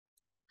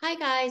Hi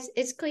guys,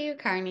 it's Cleo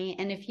Carney,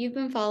 and if you've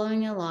been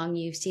following along,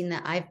 you've seen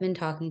that I've been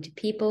talking to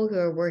people who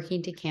are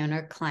working to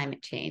counter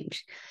climate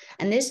change.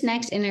 And this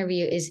next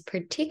interview is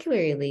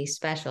particularly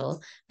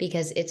special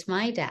because it's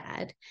my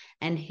dad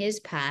and his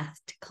path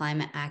to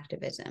climate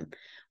activism,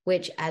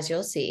 which, as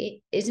you'll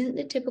see, isn't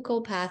the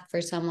typical path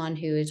for someone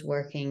who is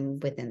working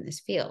within this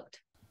field.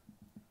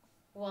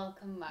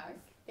 Welcome, Mark.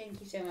 Thank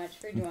you so much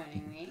for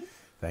joining me.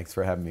 Thanks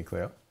for having me,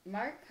 Cleo.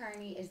 Mark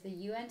Carney is the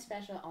UN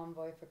Special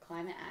Envoy for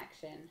Climate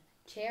Action,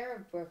 chair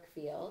of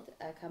Brookfield,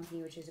 a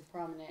company which is a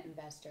prominent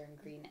investor in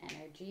green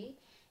energy,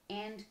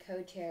 and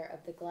co-chair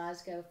of the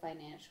Glasgow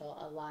Financial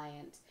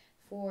Alliance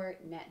for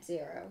Net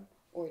Zero,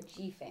 or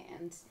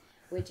GFANZ,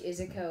 which is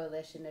a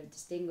coalition of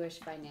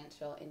distinguished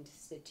financial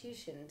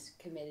institutions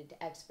committed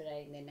to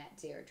expediting the net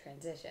zero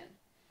transition.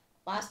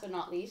 Last but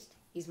not least,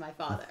 he's my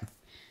father.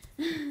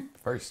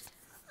 First.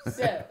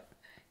 So,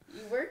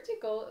 you worked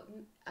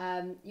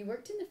at you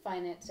worked in the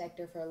finance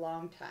sector for a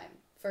long time.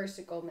 First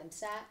at Goldman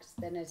Sachs,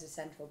 then as a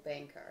central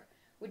banker,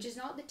 which is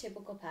not the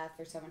typical path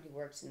for someone who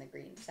works in the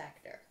green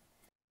sector.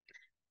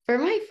 For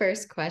my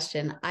first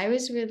question, I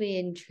was really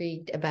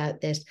intrigued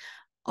about this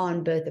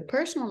on both a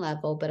personal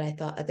level, but I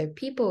thought other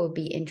people would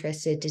be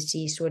interested to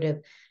see sort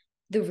of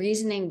the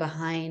reasoning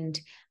behind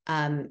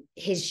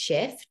his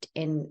shift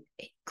in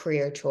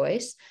career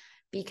choice.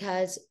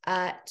 Because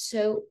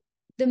so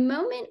the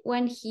moment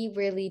when he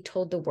really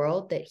told the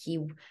world that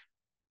he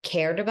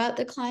cared about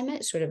the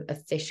climate sort of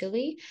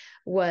officially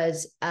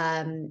was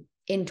in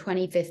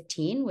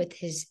 2015 with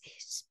his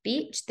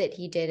speech that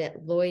he did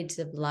at Lloyd's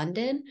of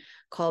London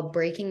called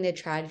Breaking the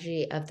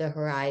Tragedy of the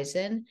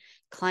Horizon,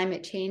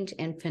 Climate Change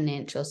and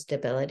Financial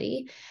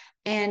Stability.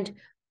 And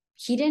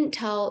he didn't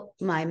tell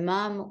my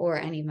mom or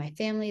any of my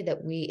family that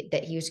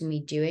he was going to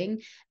be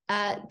doing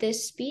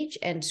this speech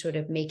and sort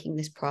of making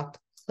this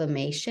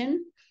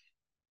proclamation.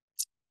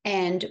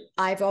 And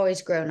I've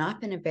always grown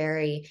up in a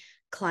very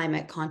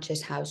climate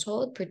conscious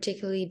household,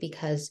 particularly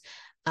because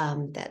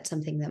that's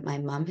something that my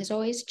mom has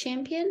always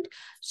championed.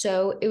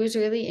 So it was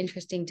really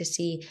interesting to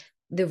see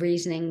the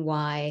reasoning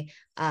why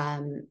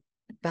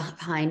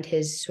behind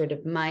his sort of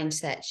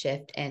mindset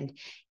shift and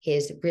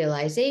his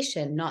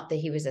realization, not that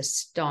he was a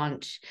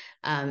staunch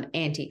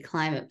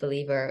anti-climate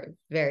believer,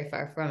 very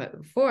far from it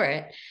before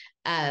it,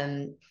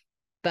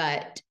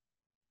 but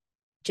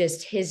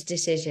just his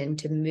decision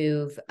to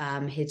move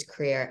his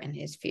career and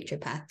his future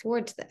path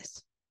towards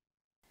this.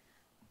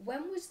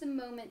 When was the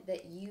moment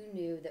that you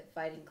knew that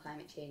fighting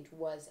climate change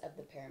was of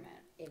the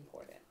paramount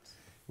importance?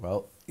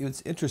 Well,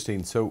 it's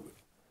interesting. So,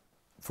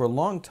 for a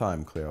long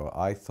time, Cleo,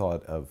 I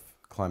thought of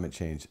climate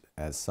change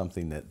as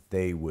something that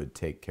they would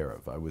take care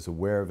of. I was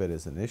aware of it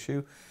as an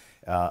issue.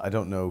 I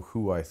don't know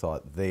who I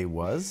thought they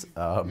was,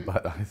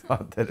 but I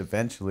thought that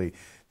eventually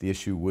the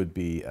issue would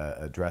be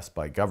addressed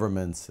by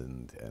governments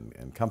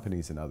and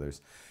companies and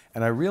others.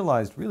 And I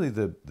realized really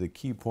the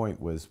key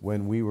point was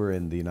when we were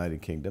in the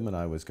United Kingdom and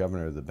I was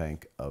governor of the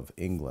Bank of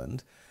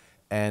England.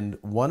 And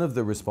one of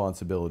the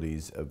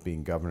responsibilities of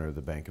being governor of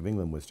the Bank of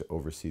England was to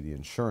oversee the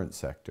insurance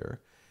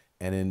sector.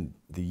 And in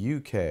the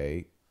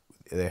UK,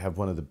 they have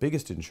one of the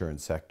biggest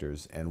insurance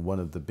sectors, and one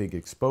of the big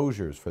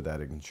exposures for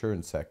that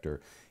insurance sector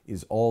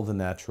is all the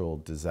natural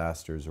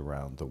disasters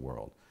around the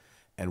world.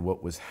 And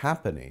what was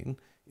happening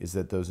is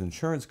that those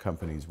insurance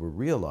companies were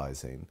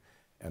realizing,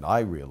 and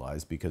I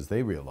realized because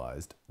they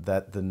realized,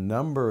 that the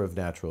number of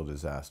natural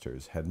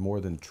disasters had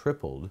more than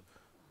tripled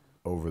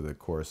over the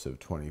course of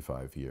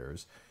 25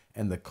 years,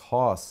 and the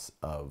costs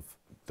of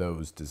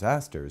those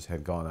disasters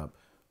had gone up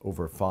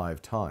over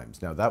 5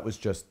 times. Now, that was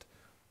just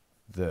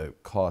the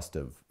cost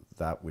of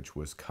that which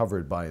was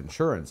covered by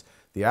insurance.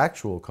 The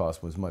actual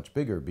cost was much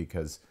bigger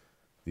because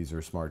these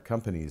are smart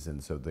companies,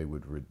 and so they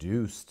would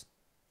reduce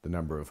the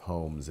number of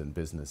homes and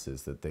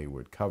businesses that they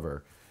would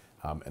cover,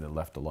 and it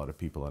left a lot of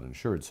people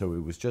uninsured. So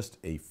it was just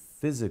a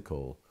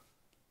physical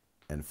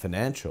and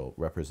financial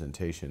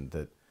representation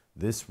that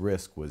this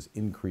risk was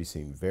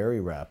increasing very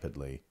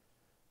rapidly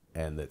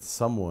and that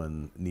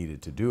someone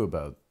needed to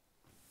do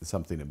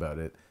something about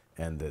it,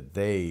 and that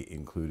they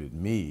included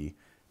me,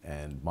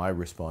 and my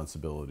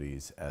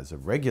responsibilities as a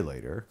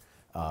regulator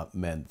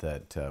meant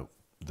that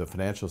the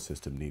financial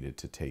system needed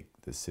to take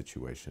this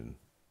situation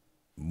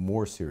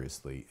more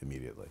seriously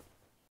immediately.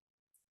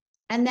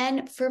 And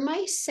then for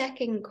my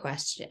second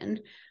question,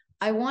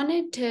 I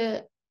wanted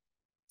to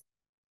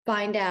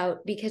find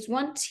out, because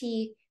once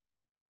he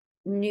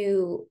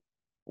knew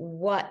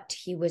what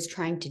he was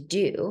trying to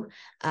do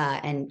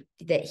and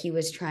that he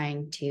was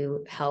trying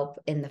to help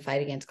in the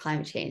fight against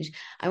climate change,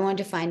 I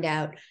wanted to find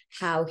out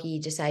how he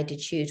decided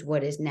to choose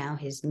what is now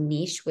his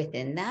niche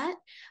within that.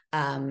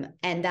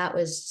 And that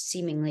was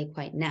seemingly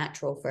quite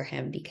natural for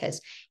him because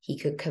he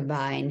could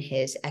combine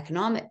his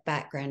economic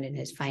background and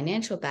his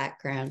financial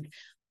background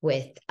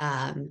with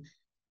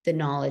the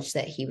knowledge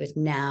that he was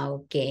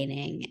now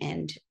gaining,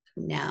 and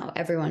now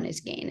everyone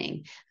is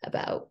gaining,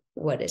 about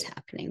what is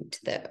happening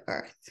to the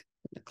earth,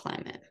 the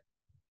climate.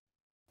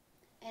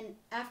 And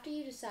after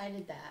you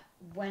decided that,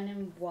 when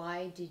and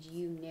why did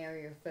you narrow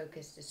your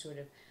focus to sort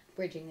of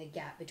bridging the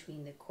gap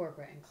between the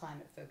corporate and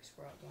climate-focused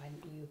world? Why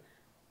didn't you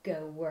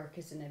go work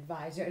as an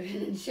advisor at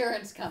an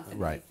insurance company?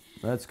 Right.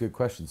 That's a good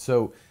question.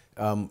 So,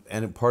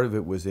 and part of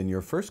it was in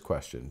your first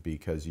question,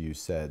 because you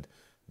said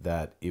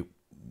that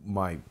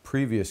my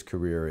previous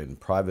career in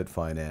private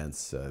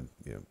finance,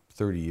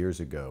 30 years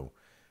ago,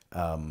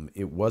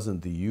 it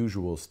wasn't the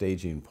usual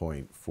staging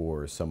point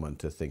for someone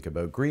to think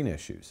about green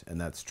issues, and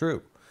that's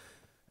true.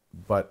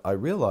 But I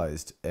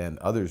realized, and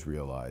others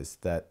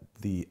realized, that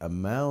the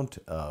amount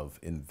of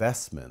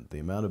investment, the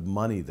amount of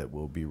money that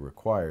will be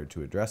required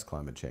to address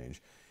climate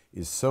change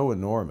is so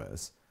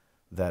enormous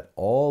that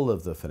all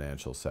of the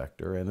financial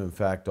sector, and in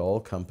fact all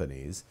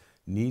companies,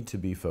 need to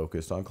be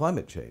focused on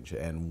climate change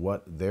and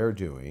what they're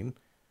doing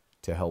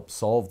to help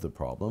solve the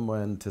problem,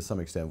 and to some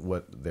extent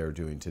what they're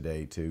doing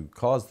today to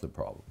cause the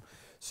problem.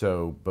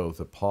 So both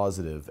a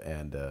positive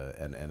and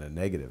a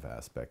negative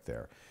aspect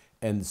there.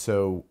 And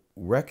so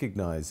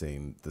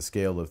recognizing the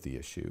scale of the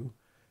issue,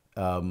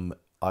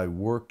 I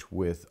worked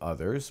with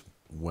others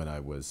when I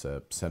was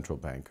a central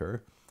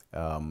banker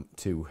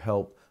to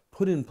help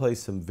put in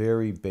place some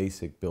very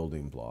basic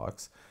building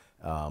blocks.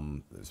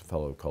 There's a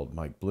fellow called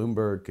Mike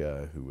Bloomberg,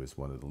 who was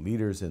one of the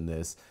leaders in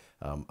this.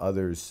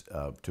 Others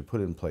to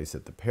put in place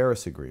at the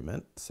Paris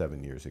Agreement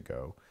 7 years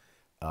ago,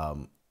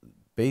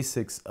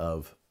 basics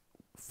of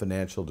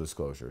financial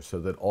disclosure, so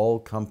that all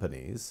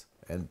companies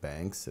and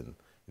banks and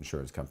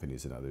insurance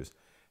companies and others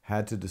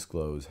had to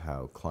disclose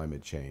how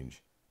climate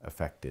change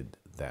affected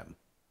them.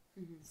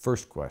 Mm-hmm.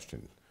 First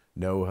question,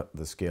 know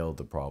the scale of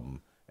the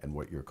problem and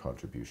what your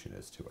contribution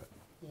is to it.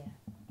 Yeah,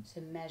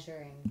 so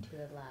measuring to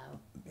allow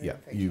room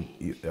for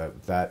change.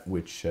 That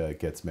which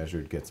gets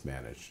measured gets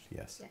managed,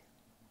 yes. Yeah.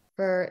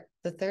 For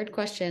the third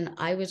question,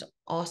 I was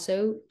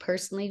also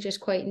personally just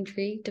quite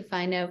intrigued to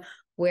find out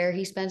where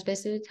he spends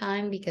most of the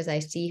time, because I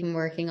see him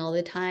working all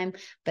the time,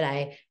 but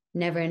I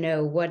never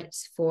know what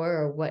it's for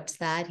or what's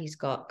that. He's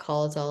got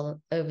calls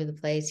all over the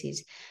place.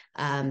 He's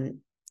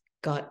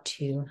got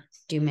to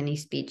do many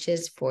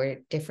speeches for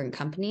different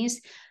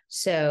companies.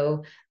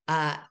 So,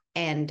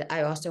 and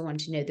I also want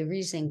to know the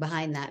reasoning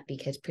behind that,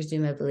 because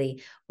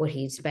presumably what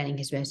he's spending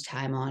his most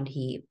time on,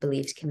 he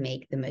believes can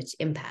make the most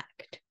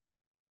impact.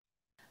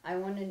 I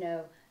want to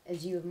know,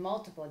 as you have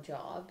multiple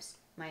jobs,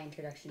 my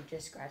introduction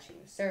just scratching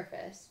the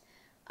surface,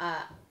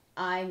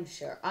 I'm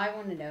sure, I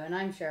want to know, and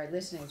I'm sure our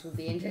listeners would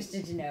be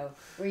interested to know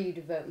where you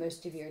devote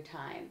most of your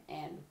time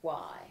and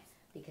why,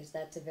 because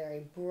that's a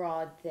very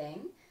broad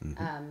thing,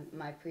 mm-hmm.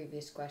 My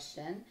previous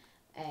question.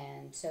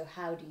 And so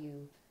how do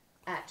you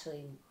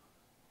actually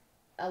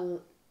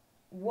allow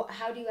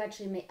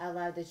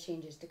those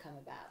changes to come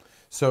about?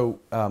 So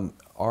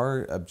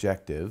our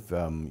objective,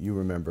 you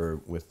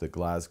remember with the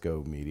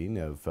Glasgow meeting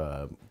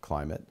of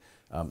climate,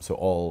 so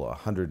all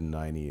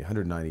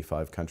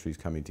 195 countries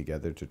coming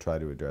together to try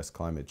to address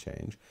climate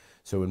change.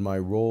 So in my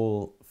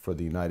role for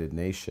the United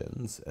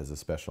Nations as a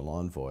special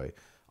envoy,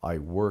 I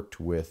worked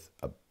with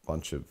a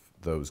bunch of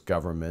those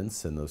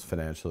governments and those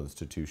financial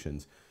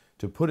institutions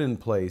to put in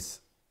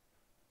place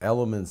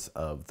elements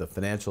of the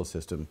financial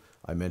system.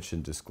 I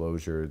mentioned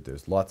disclosure.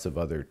 There's lots of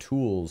other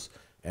tools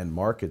and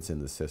markets in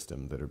the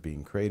system that are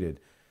being created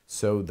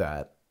so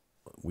that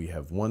we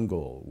have one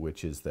goal,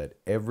 which is that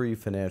every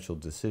financial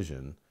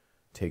decision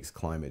takes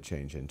climate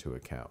change into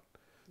account.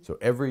 So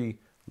every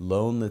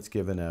loan that's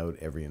given out,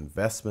 every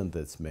investment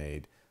that's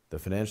made, the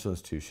financial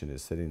institution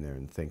is sitting there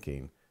and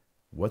thinking,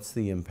 what's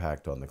the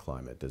impact on the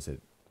climate? Does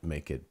it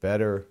make it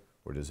better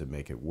or does it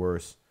make it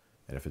worse?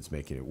 And if it's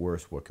making it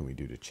worse, what can we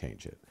do to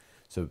change it?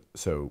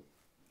 So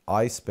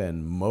I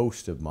spend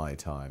most of my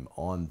time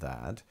on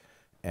that,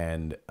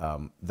 and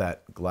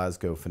that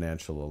Glasgow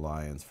Financial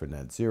Alliance for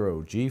Net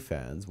Zero,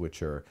 GFANZ,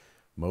 which are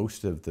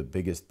most of the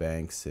biggest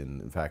banks,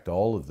 in fact,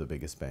 all of the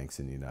biggest banks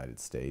in the United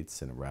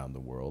States and around the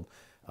world,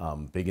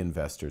 big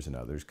investors and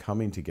others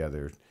coming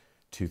together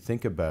to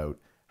think about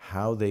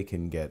how they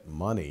can get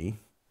money,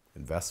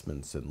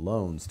 investments and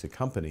loans to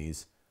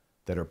companies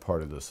that are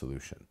part of the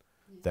solution,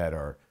 that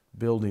are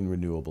building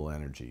renewable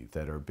energy,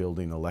 that are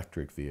building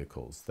electric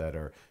vehicles, that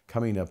are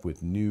coming up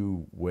with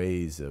new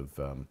ways of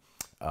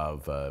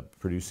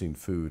producing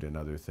food and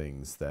other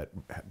things that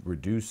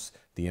reduce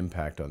the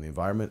impact on the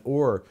environment,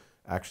 or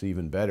actually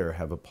even better,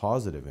 have a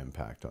positive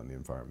impact on the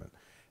environment.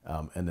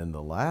 And then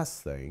the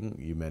last thing,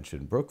 you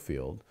mentioned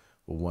Brookfield.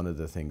 Well, one of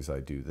the things I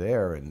do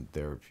there, and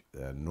they're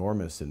an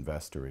enormous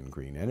investor in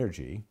green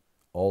energy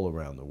all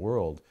around the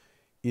world,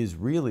 is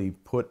really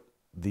put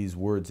these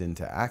words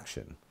into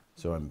action.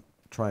 So I'm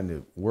trying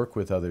to work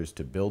with others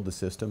to build the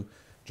system.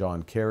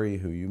 John Kerry,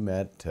 who you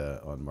met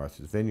on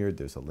Martha's Vineyard,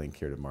 there's a link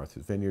here to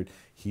Martha's Vineyard,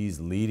 he's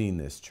leading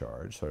this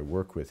charge. So I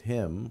work with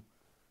him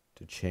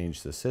to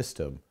change the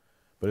system.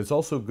 But it's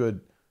also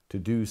good to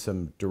do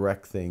some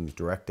direct things,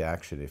 direct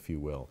action, if you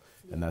will.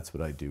 And that's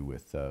what I do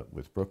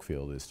with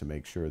Brookfield, is to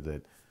make sure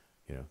that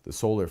the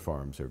solar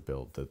farms are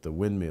built, that the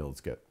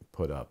windmills get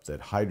put up, that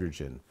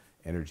hydrogen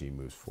energy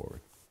moves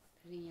forward.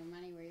 Putting your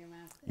money where your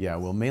mouth is. Yeah,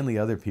 well, mainly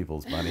other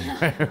people's money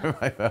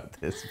about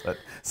this, but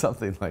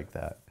something like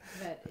that.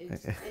 But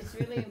it's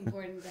really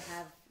important to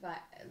have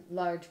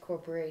large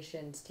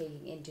corporations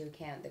taking into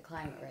account the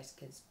climate risk,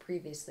 because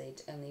previously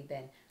it's only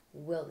been,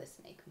 will this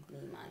make me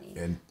money?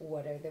 And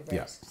what are the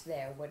risks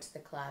there? What's the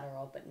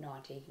collateral? But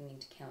not taking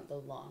into account the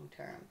long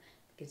term,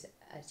 because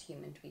as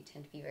humans we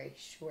tend to be very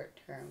short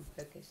term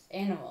focused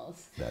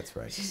animals. That's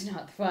right. Which is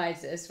not the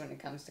wisest when it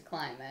comes to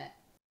climate.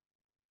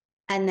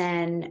 And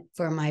then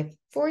for my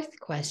fourth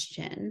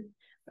question,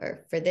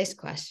 or for this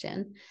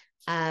question,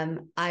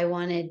 I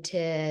wanted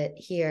to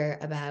hear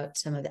about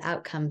some of the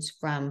outcomes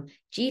from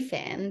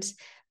GFANZ,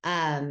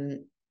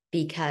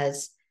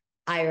 because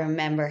I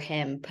remember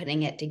him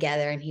putting it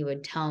together and he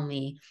would tell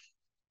me,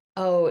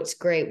 oh, it's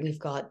great, we've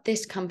got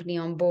this company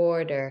on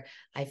board, or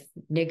I've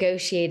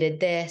negotiated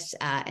this,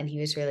 and he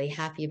was really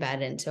happy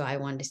about it. And so I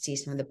wanted to see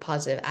some of the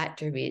positive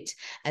attributes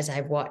as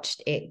I've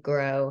watched it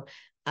grow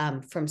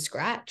from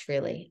scratch,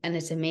 really. And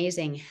it's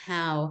amazing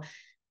how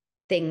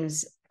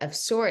things of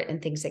sort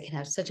and things that can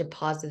have such a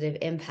positive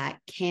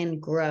impact can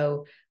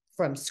grow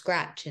from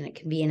scratch, and it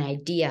can be an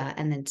idea,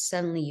 and then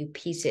suddenly you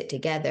piece it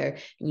together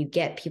and you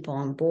get people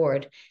on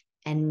board,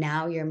 and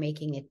now you're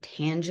making a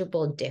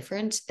tangible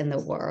difference in the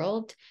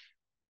world.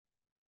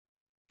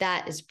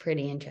 That is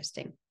pretty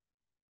interesting,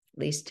 at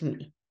least to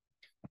me.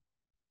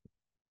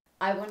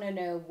 I want to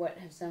know, what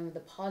have some of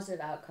the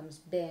positive outcomes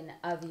been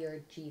of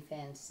your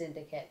GFANZ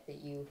syndicate that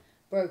you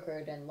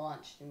brokered and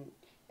launched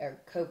or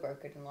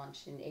co-brokered and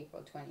launched in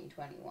April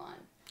 2021?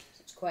 So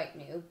it's quite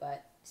new,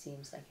 but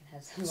seems like it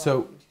has a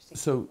lot of interesting.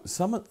 So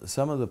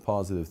some of the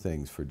positive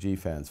things for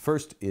GFANZ,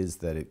 first is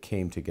that it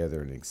came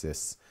together and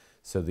exists,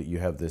 so that you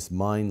have this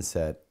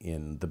mindset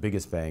in the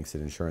biggest banks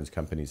and insurance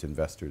companies,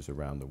 investors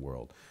around the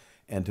world.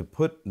 And to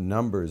put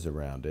numbers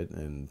around it,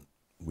 and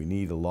we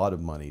need a lot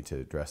of money to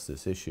address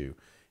this issue.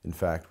 In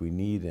fact, we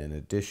need an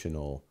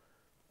additional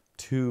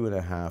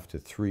 $2.5 to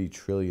 $3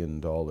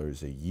 trillion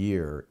a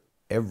year,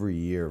 every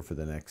year for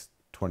the next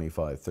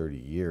 25, 30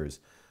 years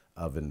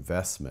of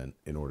investment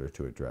in order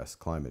to address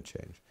climate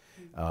change.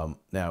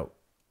 Now,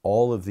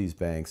 all of these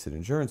banks and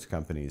insurance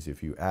companies,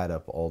 if you add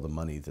up all the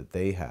money that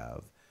they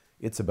have,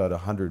 it's about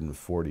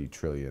 $140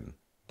 trillion.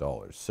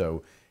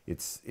 So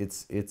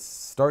it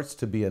starts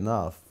to be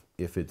enough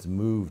if it's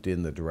moved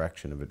in the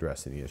direction of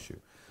addressing the issue.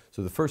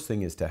 So the first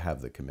thing is to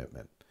have the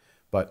commitment.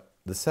 But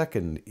the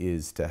second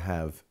is to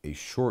have a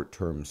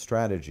short-term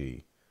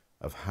strategy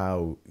of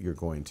how you're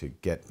going to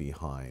get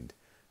behind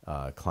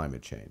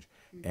climate change.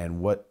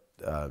 And what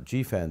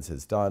GFANZ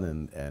has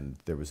done, and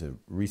there was a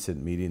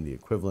recent meeting, the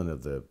equivalent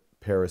of the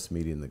Paris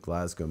meeting, the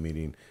Glasgow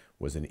meeting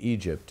was in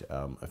Egypt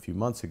a few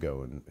months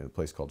ago in a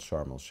place called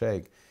Sharm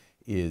el-Sheikh,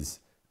 is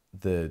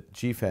the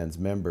GFANZ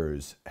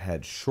members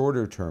had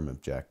shorter term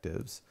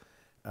objectives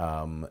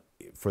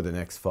for the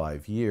next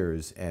 5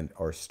 years and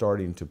are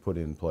starting to put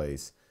in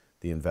place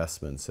the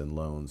investments and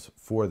loans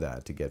for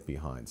that to get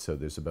behind. So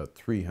there's about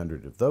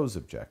 300 of those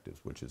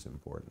objectives, which is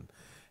important.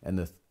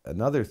 And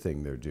another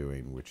thing they're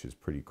doing, which is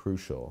pretty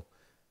crucial,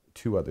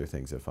 two other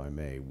things, if I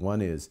may.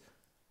 One is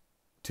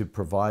to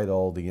provide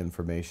all the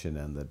information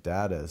and the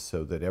data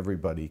so that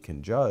everybody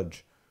can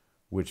judge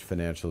which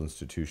financial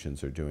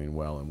institutions are doing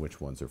well and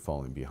which ones are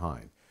falling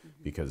behind.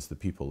 Because the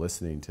people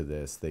listening to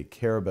this, they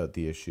care about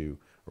the issue,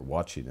 or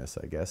watching this,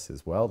 I guess,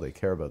 as well, they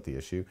care about the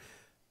issue,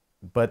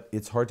 but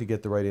it's hard to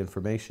get the right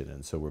information,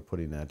 and so we're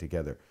putting that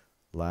together.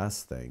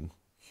 Last thing,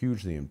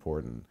 hugely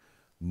important,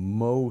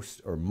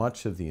 most or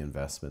much of the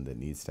investment that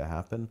needs to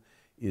happen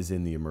is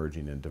in the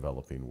emerging and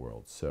developing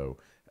world. So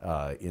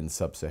in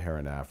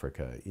sub-Saharan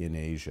Africa, in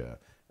Asia,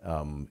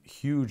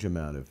 huge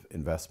amount of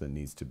investment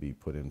needs to be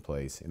put in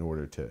place in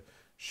order to,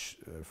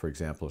 for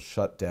example,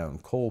 shut down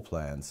coal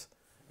plants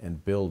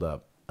and build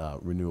up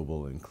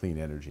renewable and clean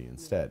energy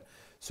instead.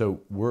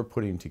 So we're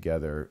putting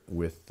together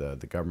with the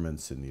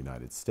governments in the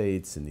United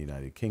States, in the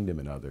United Kingdom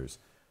and others,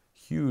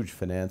 huge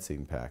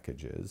financing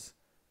packages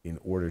in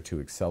order to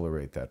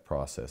accelerate that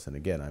process. And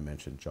again, I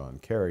mentioned John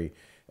Kerry.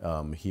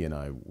 He and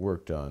I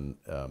worked on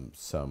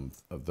some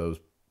of those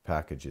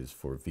packages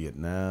for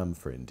Vietnam,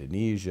 for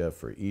Indonesia,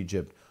 for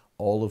Egypt,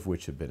 all of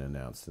which have been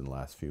announced in the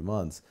last few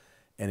months.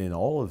 And in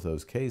all of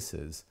those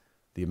cases,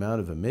 the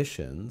amount of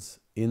emissions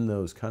in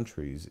those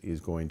countries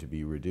is going to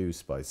be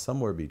reduced by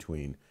somewhere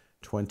between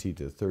 20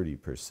 to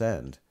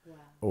 30%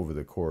 over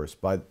the course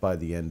by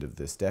the end of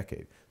this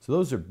decade. So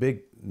those are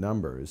big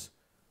numbers.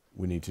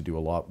 We need to do a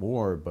lot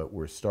more, but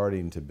we're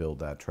starting to build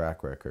that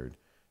track record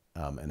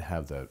and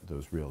have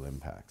those real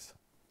impacts.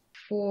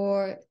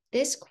 For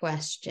this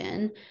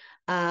question,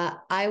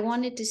 I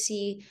wanted to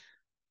see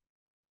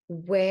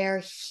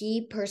where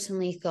he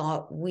personally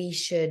thought we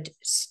should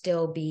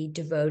still be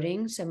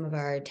devoting some of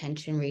our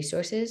attention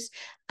resources,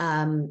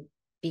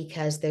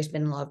 because there's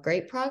been a lot of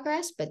great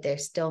progress, but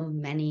there's still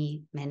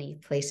many, many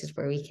places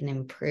where we can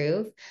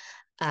improve.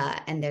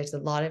 And there's a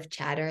lot of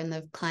chatter in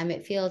the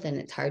climate field, and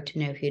it's hard to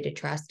know who to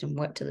trust and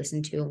what to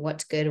listen to and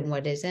what's good and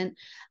what isn't.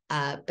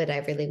 But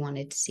I really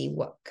wanted to see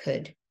what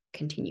could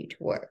continue to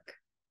work.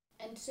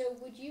 And so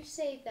would you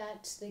say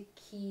that's the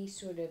key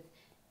sort of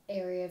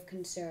area of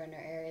concern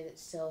or area that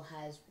still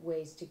has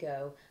ways to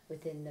go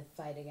within the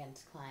fight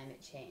against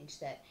climate change,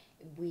 that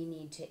we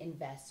need to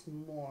invest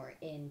more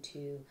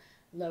into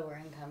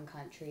lower income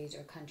countries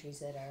or countries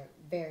that are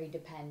very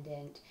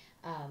dependent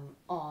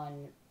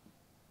on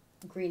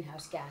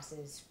greenhouse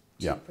gases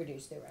to Yeah.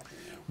 produce their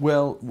revenue?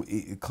 Well,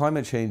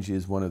 climate change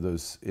is one of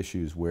those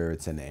issues where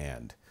it's an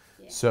and.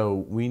 Yeah. So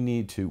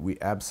we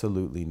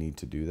absolutely need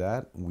to do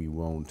that. We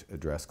won't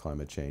address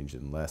climate change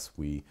unless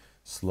we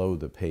slow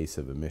the pace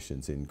of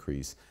emissions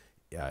increase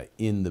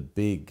in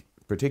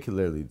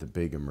particularly the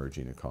big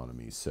emerging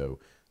economies. So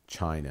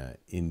China,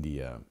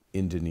 India,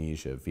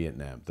 Indonesia,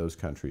 Vietnam, those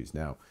countries.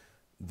 Now,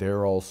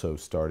 they're also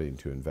starting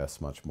to invest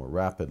much more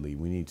rapidly.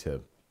 We need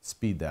to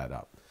speed that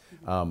up.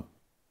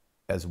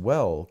 As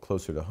well,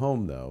 closer to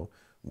home though,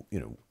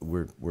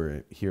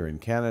 we're here in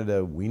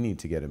Canada, we need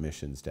to get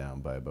emissions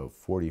down by about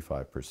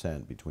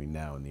 45% between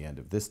now and the end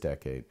of this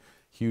decade.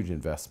 Huge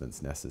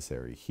investments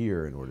necessary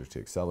here in order to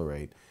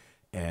accelerate.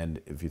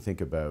 And if you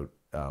think about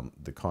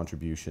the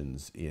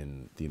contributions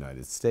in the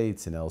United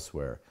States and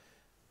elsewhere,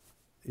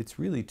 it's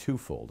really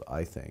twofold,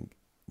 I think.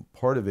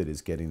 Part of it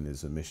is getting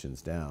those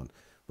emissions down,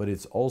 but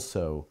it's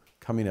also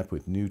coming up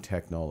with new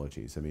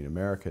technologies. I mean,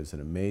 America is an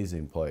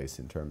amazing place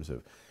in terms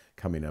of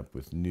coming up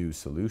with new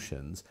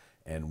solutions.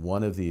 And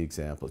one of the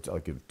examples, I'll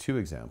give two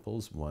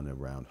examples, one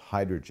around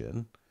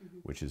hydrogen,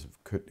 which is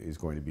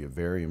going to be a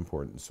very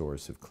important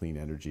source of clean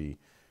energy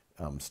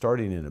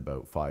starting in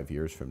about 5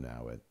 years from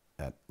now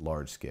at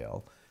large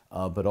scale,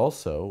 but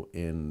also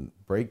in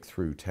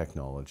breakthrough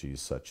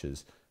technologies such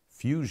as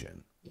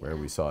fusion, where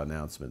we saw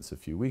announcements a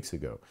few weeks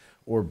ago,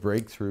 or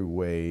breakthrough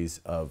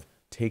ways of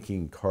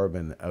taking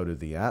carbon out of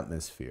the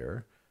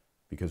atmosphere,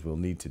 because we'll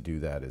need to do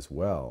that as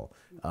well.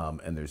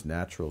 And there's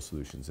natural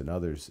solutions and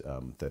others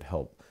that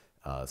help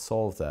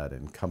solve that.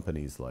 And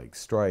companies like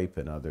Stripe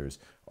and others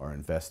are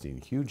investing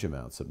huge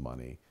amounts of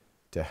money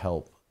to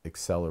help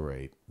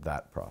accelerate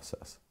that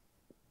process.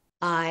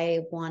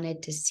 I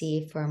wanted to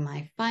see for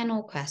my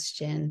final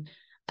question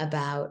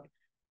about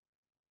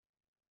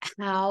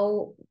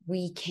how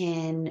we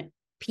can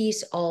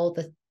piece all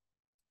the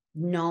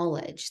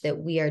knowledge that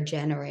we are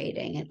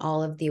generating and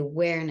all of the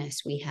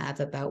awareness we have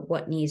about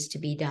what needs to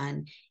be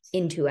done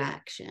into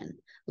action.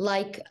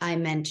 Like I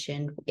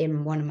mentioned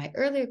in one of my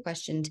earlier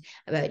questions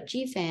about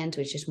GFANZ,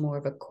 which is more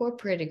of a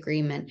corporate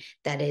agreement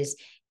that is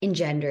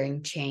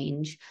engendering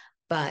change,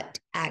 but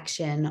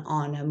action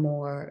on a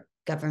more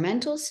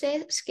governmental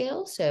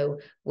scale. So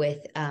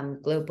with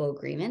global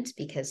agreements,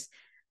 because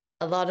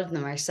a lot of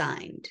them are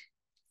signed.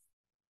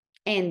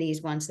 And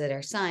these ones that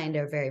are signed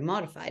are very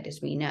modified,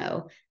 as we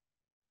know.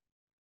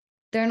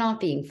 They're not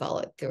being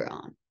followed through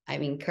on. I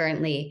mean,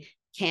 currently,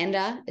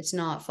 Canada, it's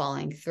not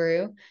following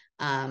through.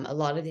 A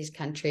lot of these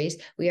countries,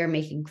 we are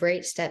making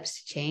great steps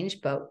to change,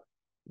 but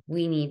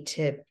we need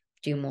to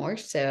do more.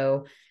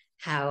 So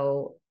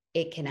how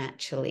it can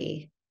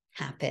actually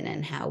happen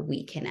and how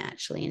we can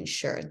actually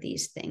ensure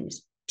these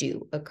things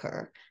do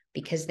occur,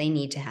 because they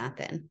need to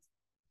happen.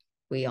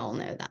 We all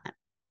know that.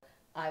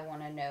 I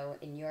want to know,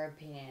 in your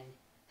opinion,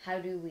 how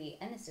do we,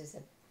 and this is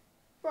a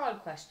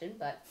broad question,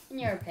 but in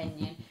your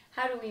opinion,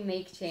 how do we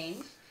make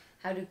change?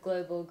 How do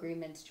global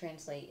agreements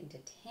translate into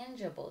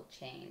tangible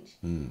change?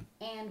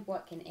 And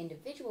what can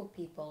individual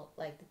people,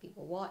 like the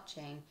people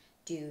watching,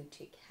 do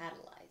to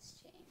catalyze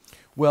change?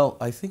 Well,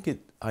 I think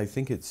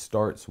it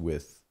starts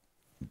with,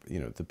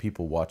 the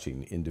people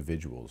watching,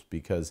 individuals,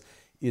 because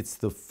it's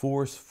the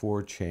force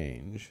for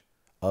change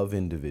of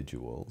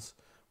individuals,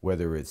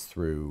 whether it's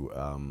through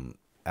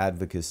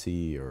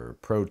advocacy or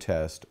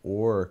protest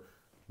or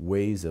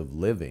ways of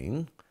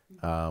living,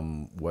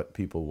 what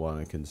people want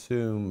to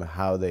consume,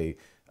 how they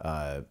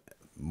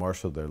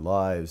marshal their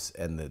lives,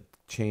 and the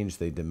change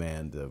they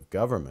demand of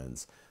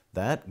governments.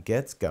 That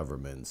gets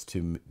governments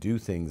to do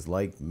things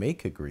like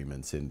make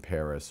agreements in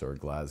Paris or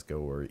Glasgow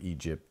or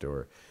Egypt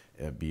or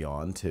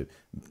beyond, to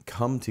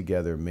come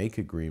together, make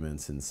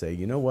agreements and say,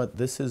 you know what,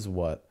 this is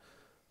what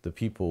the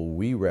people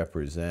we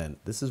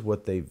represent, this is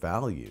what they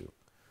value.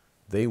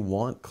 They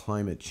want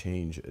climate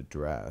change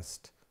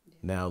addressed.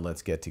 Now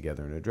let's get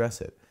together and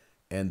address it.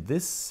 And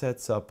this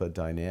sets up a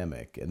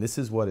dynamic, and this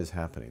is what is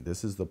happening.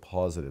 This is the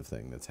positive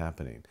thing that's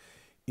happening,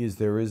 is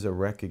there is a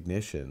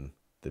recognition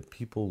that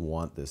people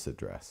want this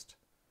addressed.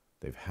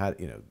 They've had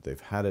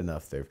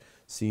enough. They've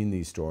seen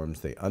these storms.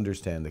 They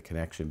understand the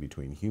connection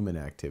between human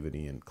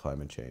activity and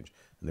climate change,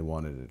 and they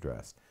want it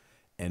addressed.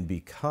 And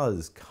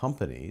because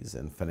companies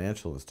and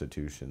financial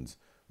institutions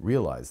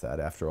realize that,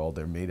 after all,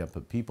 they're made up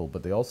of people,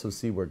 but they also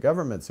see where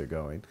governments are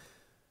going,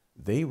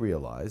 they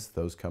realize,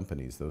 those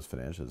companies, those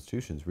financial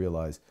institutions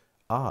realize,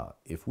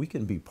 if we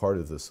can be part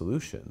of the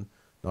solution,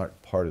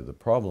 not part of the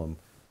problem,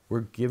 we're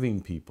giving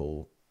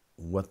people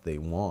what they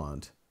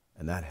want,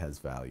 and that has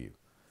value.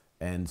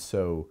 And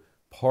so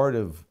part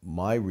of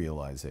my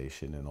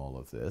realization in all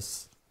of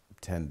this,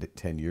 10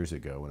 years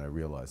ago when I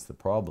realized the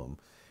problem,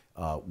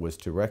 was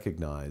to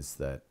recognize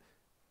that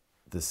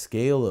the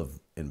scale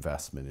of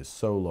investment is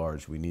so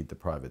large, we need the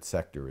private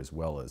sector as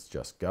well as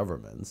just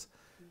governments.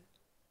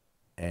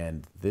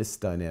 And this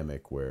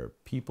dynamic where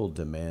people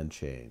demand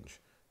change,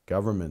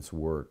 governments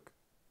work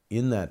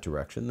in that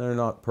direction. They're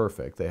not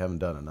perfect, they haven't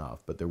done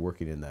enough, but they're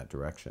working in that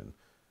direction.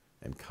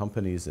 And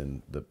companies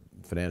and the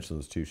financial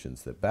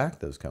institutions that back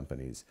those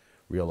companies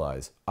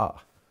realize,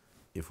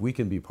 if we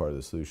can be part of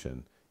the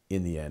solution,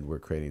 in the end, we're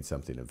creating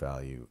something of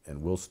value,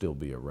 and we'll still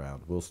be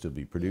around, we'll still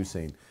be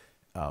producing,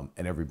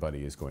 and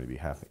everybody is going to be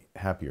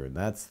happier. And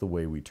that's the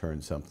way we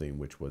turn something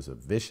which was a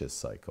vicious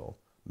cycle,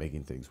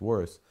 making things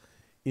worse,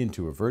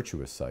 into a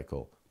virtuous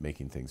cycle,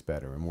 making things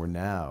better. And we're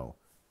now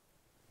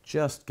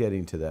just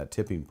getting to that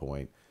tipping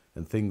point,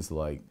 and things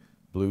like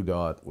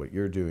Bluedot, what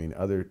you're doing,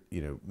 other,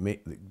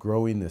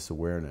 growing this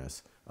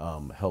awareness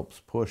helps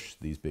push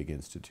these big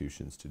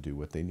institutions to do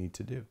what they need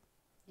to do.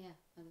 Yeah,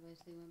 otherwise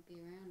they won't be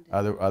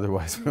around.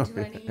 Otherwise, in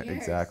 20 years.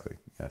 Exactly.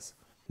 Yes.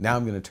 Now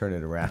I'm going to turn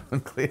it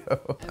around, Cleo.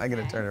 Okay. I'm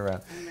going to turn it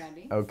around. I'm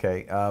ready.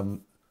 Okay.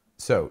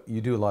 So you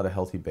do a lot of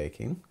healthy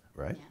baking,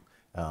 right?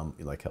 Yeah.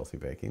 You like healthy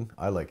baking.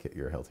 I like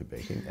your healthy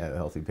baking,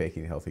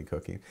 healthy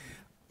cooking.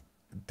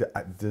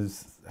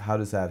 How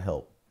does that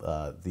help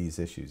these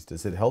issues?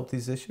 Does it help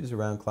these issues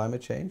around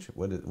climate change?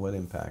 What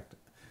impact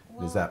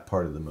is that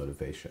part of the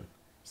motivation?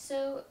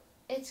 So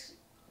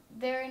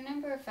there are a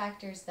number of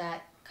factors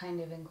that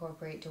kind of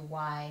incorporate to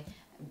why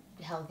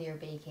healthier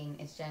baking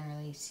is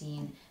generally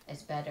seen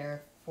as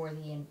better for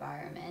the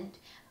environment,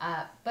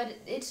 but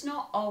it's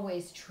not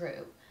always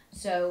true.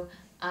 So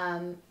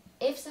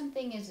if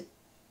something is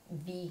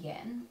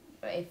vegan,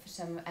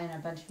 and a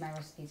bunch of my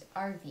recipes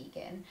are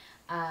vegan,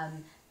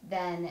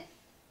 then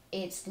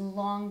it's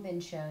long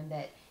been shown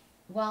that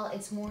while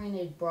it's more in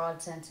a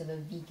broad sense of a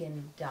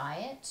vegan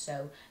diet,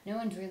 so no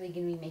one's really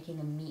going to be making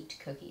a meat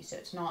cookie, so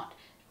it's not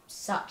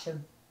such a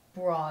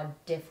broad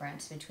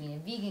difference between a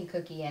vegan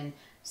cookie and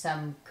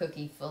some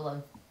cookie full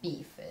of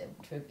beef,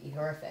 which would be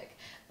horrific.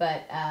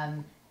 But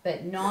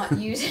not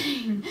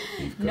using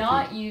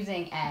not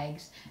using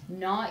eggs,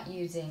 not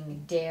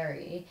using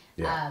dairy,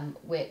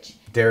 which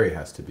dairy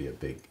has to be a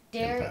big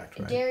impact,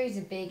 right? Dairy is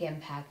a big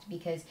impact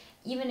because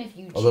even if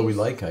you although we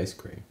like ice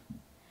cream,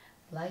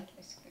 but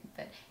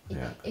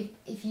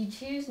if you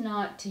choose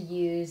not to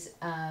use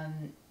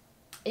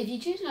if you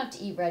choose not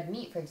to eat red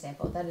meat, for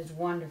example, that is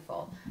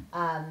wonderful.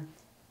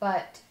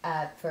 But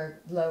for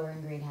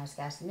lowering greenhouse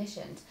gas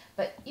emissions.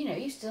 But,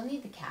 you still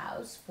need the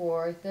cows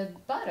for the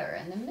butter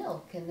and the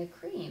milk and the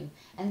cream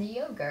and the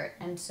yogurt.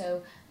 And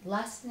so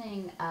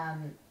lessening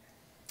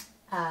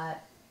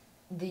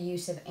the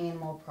use of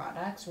animal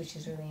products, which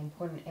is really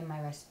important in my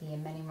recipe,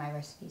 and many of my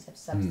recipes have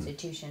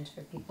substitutions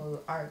for people who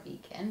are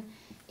vegan,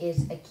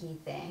 is a key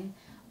thing.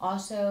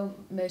 Also,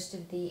 most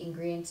of the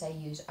ingredients I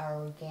use are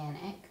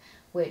organic,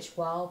 which,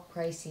 while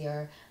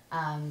pricier,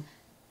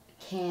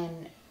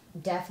 can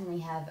definitely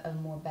have a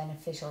more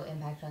beneficial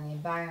impact on the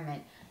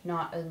environment,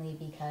 not only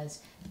because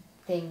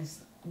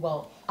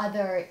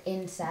other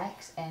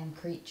insects and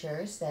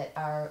creatures that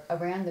are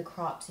around the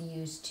crops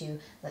used to,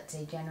 let's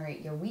say,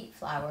 generate your wheat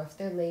flour, if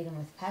they're laden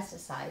with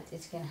pesticides,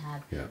 it's going to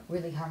have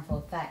really harmful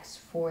effects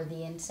for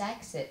the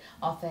insects.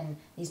 Often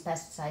these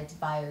pesticides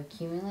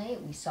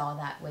bioaccumulate. We saw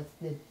that with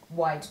the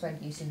widespread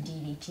use of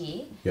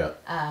DDT,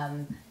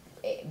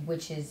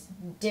 which is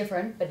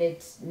different, but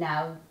it's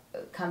now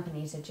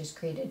companies have just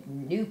created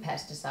new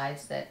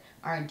pesticides that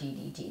aren't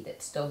DDT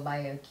that still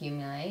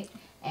bioaccumulate,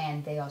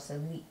 and they also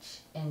leach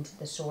into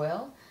the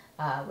soil,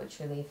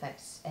 which really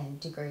affects and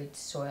degrades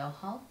soil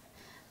health.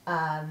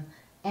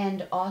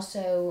 And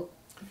also,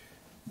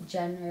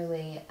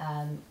 generally,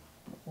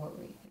 what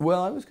were you?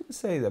 Well, I was going to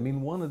say,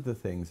 one of the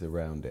things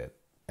around it,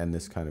 and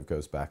this kind of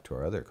goes back to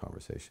our other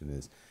conversation,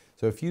 is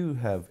so if you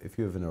have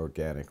an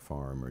organic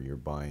farm or you're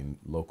buying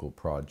local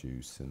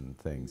produce and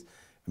things,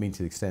 to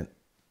the extent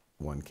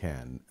one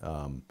can,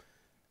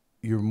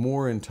 you're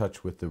more in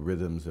touch with the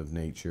rhythms of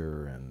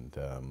nature and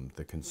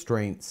the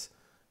constraints,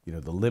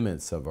 the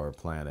limits of our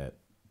planet,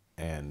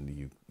 and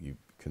you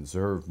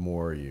conserve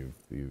more, you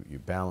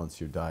balance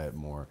your diet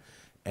more,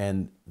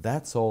 and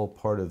that's all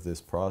part of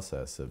this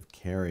process of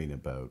caring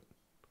about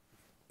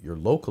your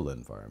local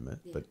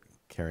environment, but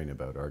caring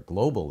about our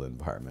global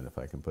environment, if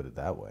I can put it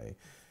that way,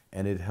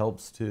 and it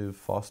helps to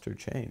foster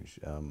change.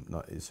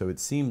 So it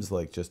seems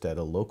like just at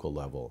a local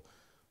level,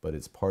 but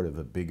it's part of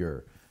a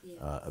bigger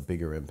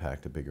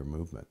impact, a bigger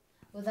movement.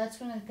 Well, that's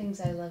one of the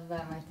things I love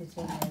about Martha's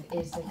Vineyard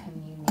is the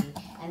community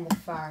and the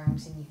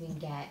farms, and you can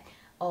get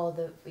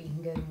you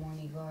can go to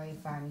Morning Glory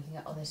Farm, you can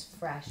get all this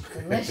fresh,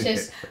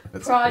 delicious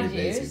that's produce. A pretty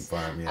amazing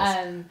farm,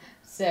 yes.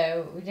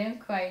 So we don't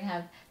quite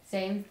have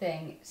same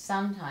thing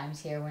sometimes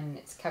here when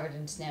it's covered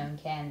in snow in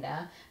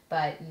Canada,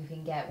 but you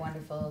can get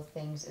wonderful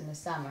things in the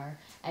summer,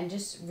 and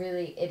just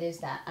really it is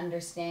that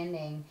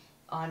understanding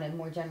on a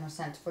more general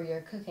sense for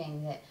your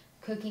cooking that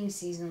cooking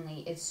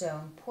seasonally is so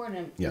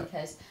important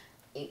because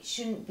it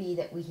shouldn't be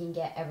that we can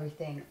get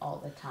everything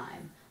all the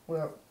time.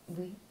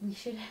 We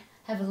should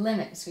have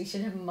limits. We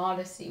should have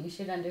modesty. We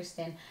should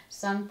understand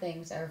some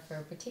things are for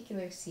a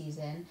particular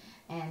season,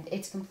 and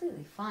it's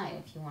completely fine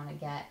if you want to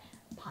get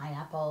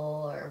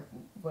pineapple or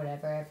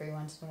whatever every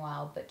once in a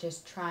while, but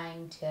just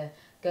trying to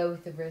go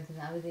with the rhythm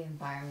of the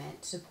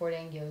environment,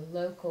 supporting your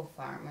local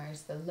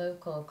farmers, the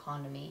local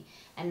economy,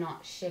 and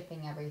not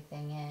shipping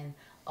everything in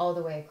all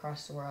the way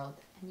across the world.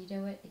 And you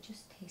know what? It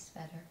just tastes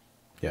better.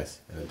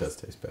 Yes, and it does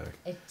taste better.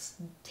 It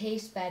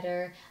tastes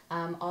better.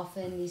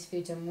 Often these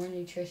foods are more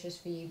nutritious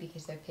for you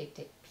because they're picked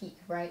at peak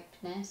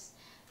ripeness.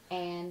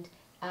 And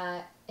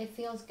it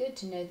feels good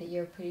to know that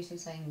you're producing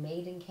something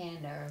made in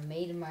Canada or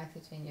made in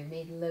Martha's Vineyard,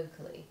 made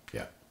locally.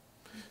 Yeah.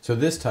 So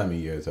this time of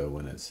year, though,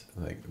 when it's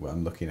like, well,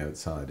 I'm looking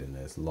outside and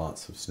there's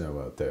lots of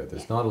snow out there.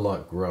 There's not a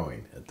lot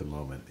growing at the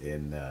moment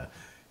in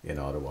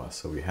Ottawa.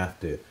 So we have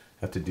to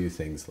do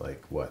things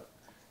like what?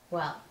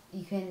 Well,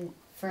 you can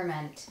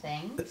ferment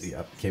things.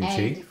 Yeah,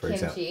 kimchi, for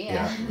example.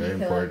 Yeah, very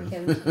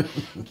important.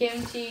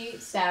 Kimchi,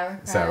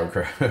 sauerkraut.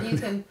 Sauerkraut. You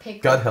can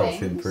pickle Gut health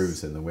things.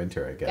 improves in the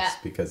winter, I guess,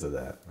 because of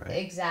that, right?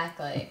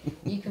 Exactly.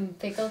 You can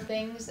pickle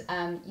things.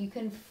 You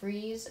can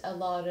freeze a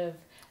lot of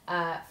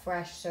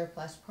fresh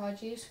surplus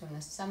produce from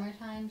the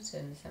summertime. So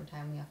in the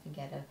summertime, we often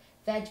get a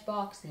veg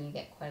box, and you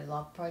get quite a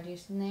lot of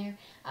produce in there.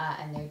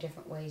 And there are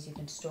different ways you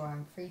can store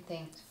and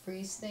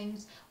freeze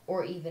things,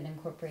 or even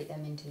incorporate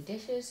them into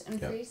dishes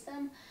and freeze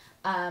them.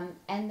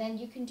 And then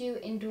you can do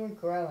indoor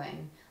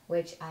growing,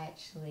 which I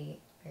actually,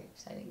 very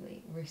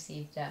excitingly,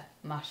 received a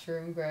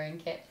mushroom growing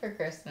kit for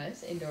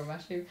Christmas, indoor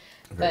mushroom.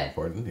 Very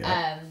important,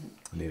 yeah.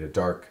 We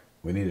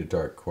need a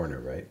dark corner,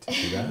 right, to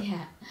do that?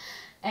 Yeah.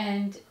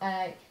 And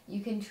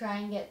you can try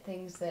and get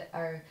things that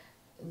are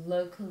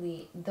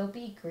locally, they'll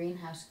be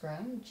greenhouse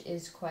grown, which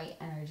is quite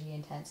energy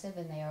intensive,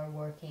 and they are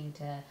working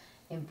to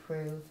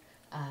improve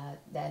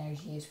the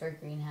energy used for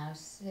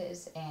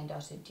greenhouses, and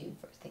also do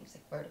for things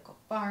like vertical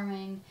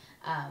farming.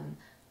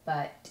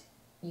 But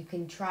you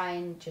can try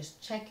and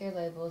just check your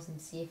labels and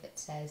see if it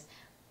says,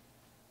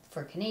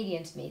 for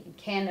Canadians, made in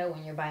Canada,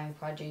 when you're buying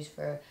produce,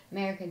 for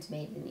Americans,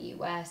 made in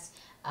the US.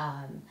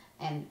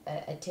 And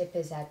a tip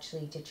is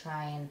actually to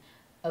try and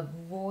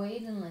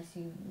avoid, unless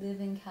you live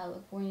in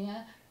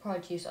California,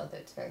 produce, although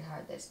it's very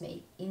hard, that's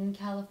made in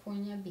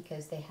California,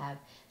 because they have,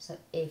 so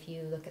if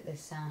you look at the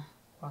San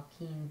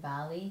Joaquin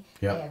Valley,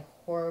 they have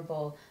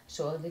horrible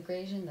soil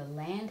degradation. The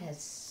land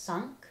has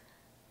sunk,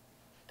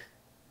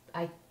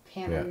 I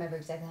can't remember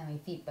exactly how many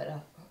feet,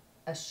 but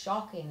a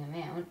shocking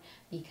amount,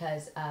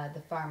 because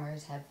the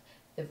farmers have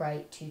the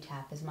right to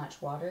tap as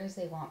much water as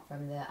they want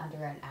from the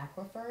underground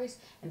aquifers,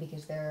 and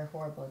because there are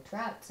horrible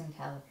droughts in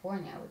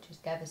California, which is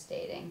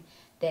devastating,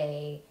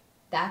 the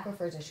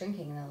aquifers are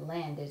shrinking and the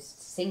land is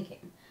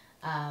sinking.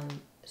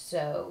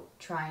 So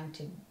trying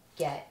to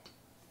get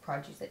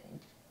produce that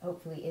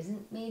hopefully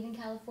isn't made in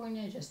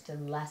California, just to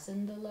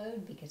lessen the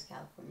load, because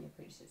California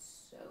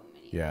produces so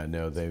many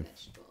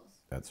vegetables.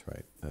 That's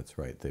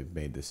right. They've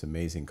made this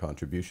amazing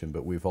contribution,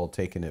 but we've all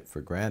taken it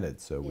for granted.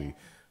 So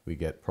we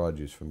get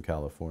produce from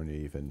California,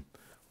 even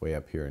way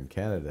up here in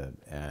Canada,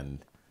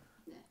 and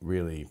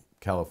really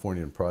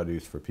Californian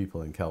produce for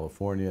people in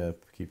California,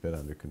 keep it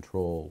under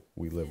control.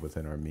 We live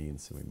within our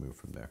means, and we move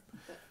from there.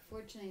 But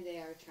fortunately, they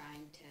are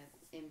trying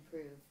to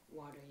improve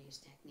water use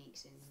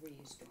techniques and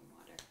reuse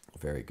stormwater.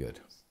 Very good.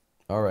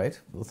 All right.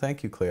 Well,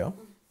 thank you, Cleo.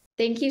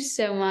 Thank you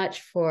so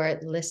much for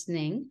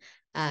listening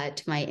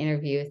to my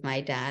interview with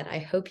my dad. I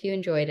hope you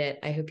enjoyed it.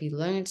 I hope you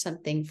learned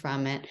something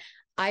from it.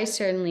 I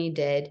certainly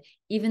did,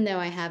 even though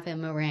I have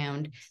him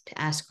around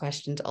to ask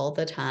questions all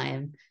the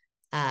time.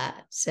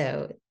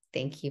 So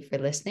thank you for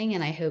listening,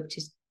 and I hope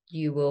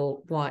you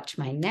will watch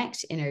my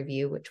next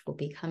interview, which will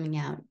be coming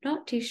out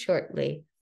not too shortly.